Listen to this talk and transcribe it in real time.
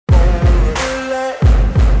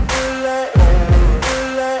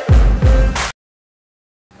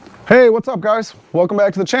Hey, what's up guys? Welcome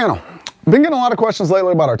back to the channel. I've been getting a lot of questions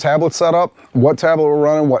lately about our tablet setup, what tablet we're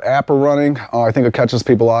running, what app we're running. I think it catches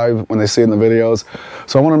people eye when they see it in the videos.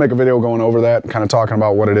 So I want to make a video going over that, kind of talking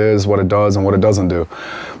about what it is, what it does, and what it doesn't do.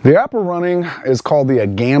 The app we're running is called the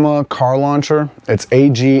AGAMA Car Launcher. It's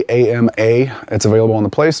AGAMA. It's available on the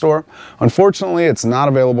Play Store. Unfortunately, it's not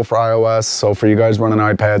available for iOS, so for you guys running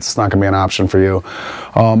iPads, it's not going to be an option for you.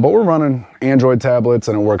 But we're running Android tablets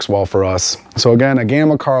and it works well for us. So again,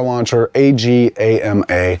 AGAMA Car Launcher,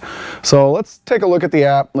 AGAMA. So let's take a look at the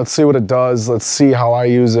app. Let's see what it does. Let's see how I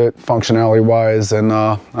use it functionality wise, and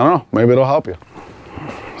I don't know, maybe it'll help you.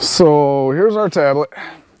 So here's our tablet.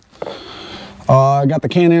 I got the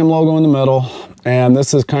CanAm logo in the middle, and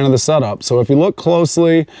this is kind of the setup. So if you look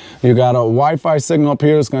closely, you got a Wi-Fi signal up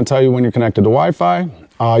here. It's going to tell you when you're connected to Wi-Fi.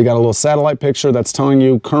 You got a little satellite picture that's telling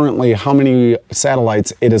you currently how many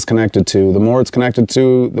satellites it is connected to. The more it's connected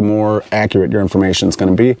to, the more accurate your information is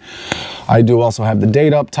going to be. I do also have the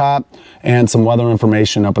date up top and some weather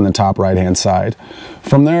information up in the top right hand side.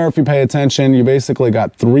 From there, if you pay attention, you basically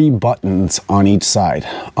got 3 buttons on each side.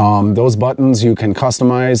 Those buttons you can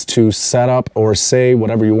customize to set up or say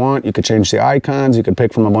whatever you want. You could change the icons, you could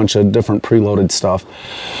pick from a bunch of different preloaded stuff.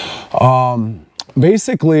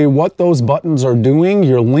 Basically, what those buttons are doing,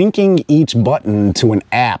 you're linking each button to an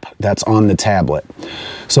app that's on the tablet.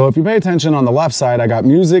 So if you pay attention, on the left side, I got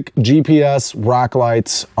music, GPS, rock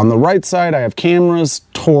lights. On the right side, I have cameras,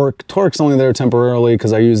 torque. Torque's only there temporarily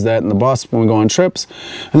because I use that in the bus when we go on trips.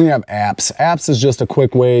 And then you have apps. Apps is just a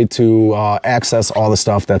quick way to access all the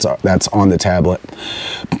stuff that's on the tablet.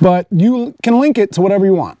 But you can link it to whatever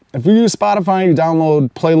you want. If you use Spotify, you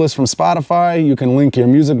download playlists from Spotify, you can link your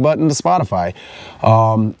music button to Spotify.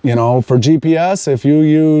 You know, for GPS, if you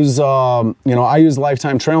use, you know, I use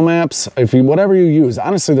Lifetime Trail Maps. If you, whatever you use,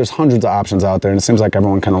 honestly, there's hundreds of options out there, and it seems like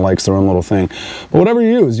everyone kind of likes their own little thing. But whatever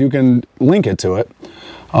you use, you can link it to it.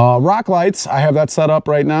 Rock lights, I have that set up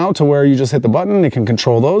right now to where you just hit the button, you can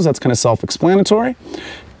control those. That's kind of self-explanatory.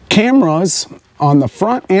 Cameras, on the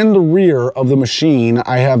front and the rear of the machine,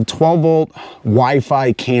 I have 12-volt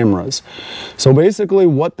Wi-Fi cameras. So basically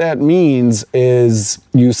what that means is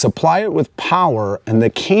you supply it with power and the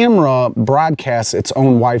camera broadcasts its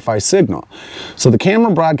own Wi-Fi signal. So the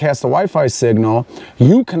camera broadcasts the Wi-Fi signal,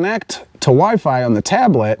 you connect to Wi-Fi on the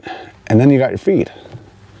tablet, and then you got your feed.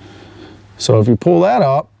 So if you pull that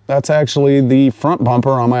up, that's actually the front bumper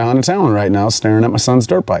on my Honda Talon right now, staring at my son's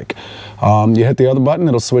dirt bike. You hit the other button,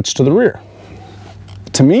 it'll switch to the rear.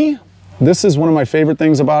 To me, this is one of my favorite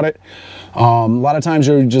things about it. A lot of times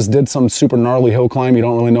you just did some super gnarly hill climb, you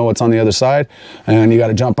don't really know what's on the other side, and you got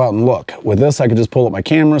to jump out and look. With this, I could just pull up my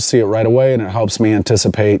camera, see it right away, and it helps me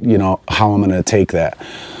anticipate, you know, how I'm going to take that.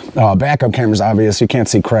 Backup camera's obvious. You can't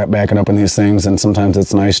see crap backing up in these things, and sometimes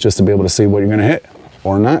it's nice just to be able to see what you're going to hit,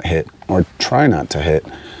 or not hit, or try not to hit.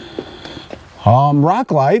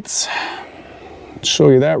 Rock lights. Show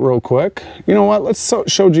you that real quick. You know what, let's show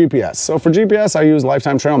GPS. So for GPS, I use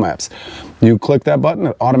Lifetime Trail Maps. You click that button,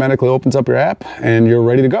 it automatically opens up your app, and you're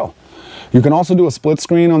ready to go. You can also do a split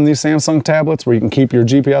screen on these Samsung tablets where you can keep your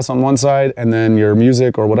GPS on one side and then your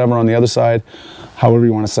music or whatever on the other side, however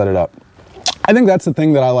you want to set it up. I think that's the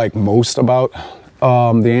thing that I like most about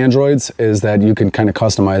the Androids, is that you can kind of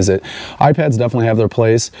customize it. iPads definitely have their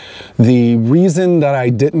place. The reason that I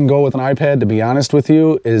didn't go with an iPad, to be honest with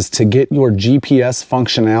you, is to get your GPS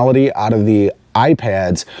functionality out of the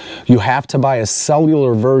iPads, you have to buy a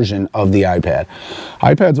cellular version of the iPad.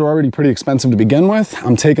 iPads are already pretty expensive to begin with.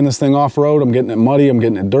 I'm taking this thing off-road, I'm getting it muddy, I'm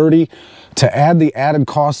getting it dirty. To add the added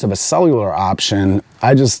cost of a cellular option,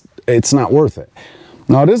 it's not worth it.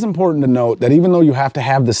 Now, it is important to note that even though you have to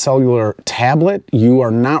have the cellular tablet, you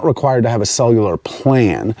are not required to have a cellular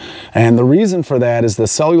plan. And the reason for that is the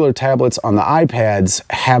cellular tablets on the iPads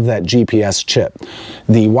have that GPS chip.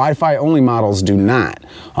 The Wi-Fi only models do not.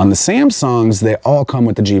 On the Samsungs, they all come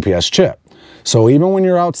with the GPS chip. So even when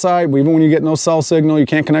you're outside, even when you get no cell signal, you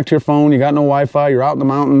can't connect to your phone, you got no Wi-Fi, you're out in the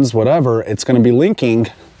mountains, whatever, it's going to be linking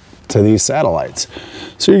to these satellites.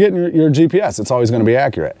 So you're getting your GPS, it's always going to be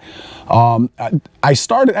accurate. I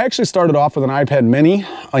actually started off with an iPad mini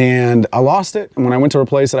and I lost it, and when I went to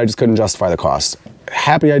replace it, I just couldn't justify the cost.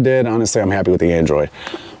 Happy I did. Honestly, I'm happy with the Android.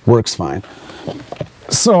 Works fine.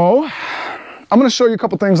 So I'm going to show you a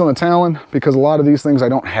couple things on the Talon, because a lot of these things I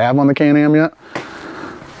don't have on the CanAm yet.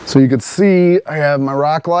 So you can see I have my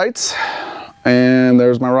rock lights, and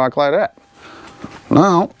there's my rock light app.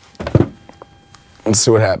 Now let's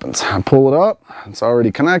see what happens. I pull it up, it's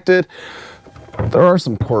already connected. There are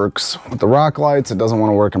some quirks with the rock lights. It doesn't want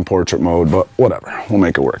to work in portrait mode, but whatever, we'll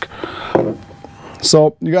make it work.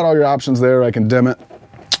 So you got all your options there. I can dim it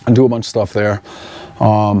and do a bunch of stuff there.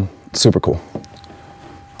 Super cool.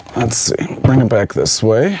 Let's see, bring it back this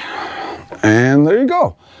way. And there you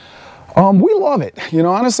go. We love it. You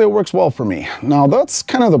know, honestly, it works well for me. Now, that's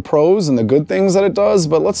kind of the pros and the good things that it does,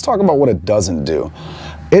 but let's talk about what it doesn't do.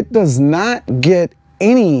 It does not get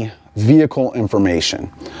any vehicle information.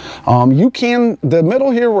 The middle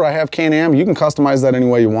here where I have CanAm, you can customize that any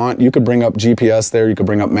way you want. You could bring up GPS there, you could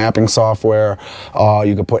bring up mapping software,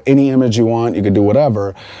 you could put any image you want, you could do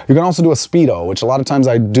whatever. You can also do a speedo, which a lot of times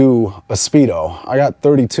I do a speedo. I got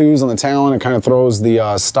 32s on the Talon, it kind of throws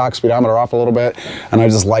the stock speedometer off a little bit, and I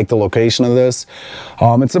just like the location of this.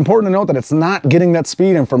 It's important to note that it's not getting that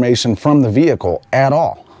speed information from the vehicle at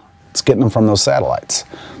all. It's getting them from those satellites.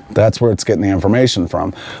 That's where it's getting the information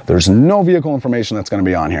from. There's no vehicle information that's going to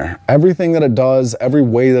be on here. Everything that it does, every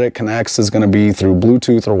way that it connects is going to be through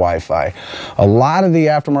Bluetooth or Wi-Fi. A lot of the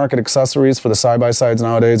aftermarket accessories for the side-by-sides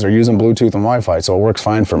nowadays are using Bluetooth and Wi-Fi, so it works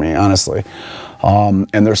fine for me, honestly.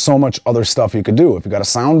 And there's so much other stuff you could do. If you got a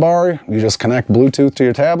sound bar, you just connect Bluetooth to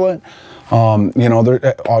your tablet. You know,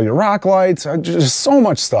 all your rock lights, just so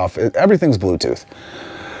much stuff. Everything's Bluetooth.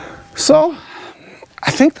 So I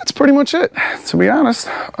think that's pretty much it, to be honest.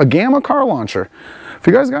 AGAMA Car Launcher. If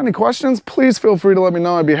you guys got any questions, please feel free to let me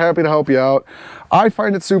know. I'd be happy to help you out. I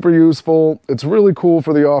find it super useful. It's really cool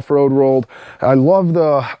for the off-road world. I love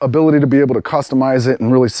the ability to be able to customize it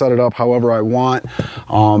and really set it up however I want.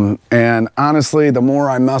 And honestly, the more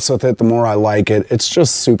I mess with it, the more I like it. It's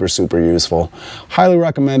just super, super useful. Highly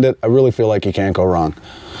recommend it. I really feel like you can't go wrong.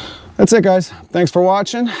 That's it, guys. Thanks for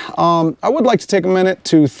watching. I would like to take a minute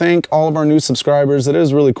to thank all of our new subscribers. It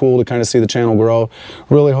is really cool to kind of see the channel grow.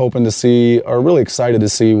 Really hoping to see, or really excited to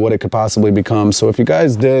see what it could possibly become. So if you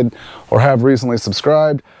guys did or have recently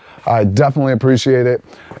subscribed, I definitely appreciate it.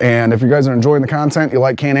 And if you guys are enjoying the content, you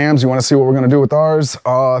like CanAms, you want to see what we're going to do with ours,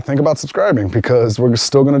 think about subscribing because we're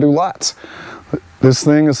still going to do lots. This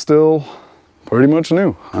thing is still pretty much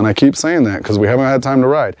new. And I keep saying that because we haven't had time to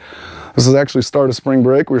ride. This is actually start of spring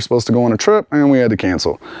break. We were supposed to go on a trip and we had to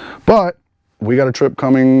cancel. But we got a trip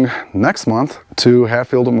coming next month to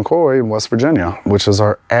Hatfield and McCoy in West Virginia, which is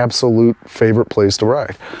our absolute favorite place to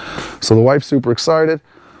ride. So the wife's super excited.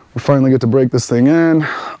 We finally get to break this thing in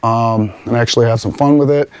and actually have some fun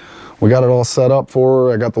with it. We got it all set up for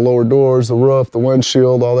her. I got the lower doors, the roof, the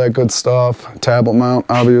windshield, all that good stuff. Tablet mount,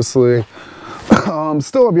 obviously.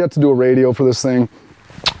 Still have yet to do a radio for this thing.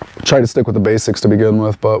 Try to stick with the basics to begin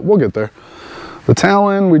with, but we'll get there. The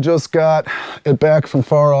Talon, we just got it back from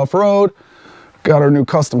far off-road. Got our new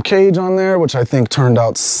custom cage on there, which I think turned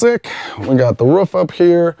out sick. We got the roof up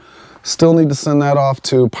here. Still need to send that off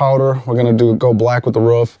to powder. We're gonna go black with the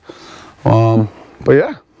roof. But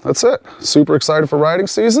yeah, that's it. Super excited for riding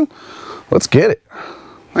season. Let's get it.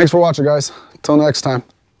 Thanks for watching, guys. Till next time.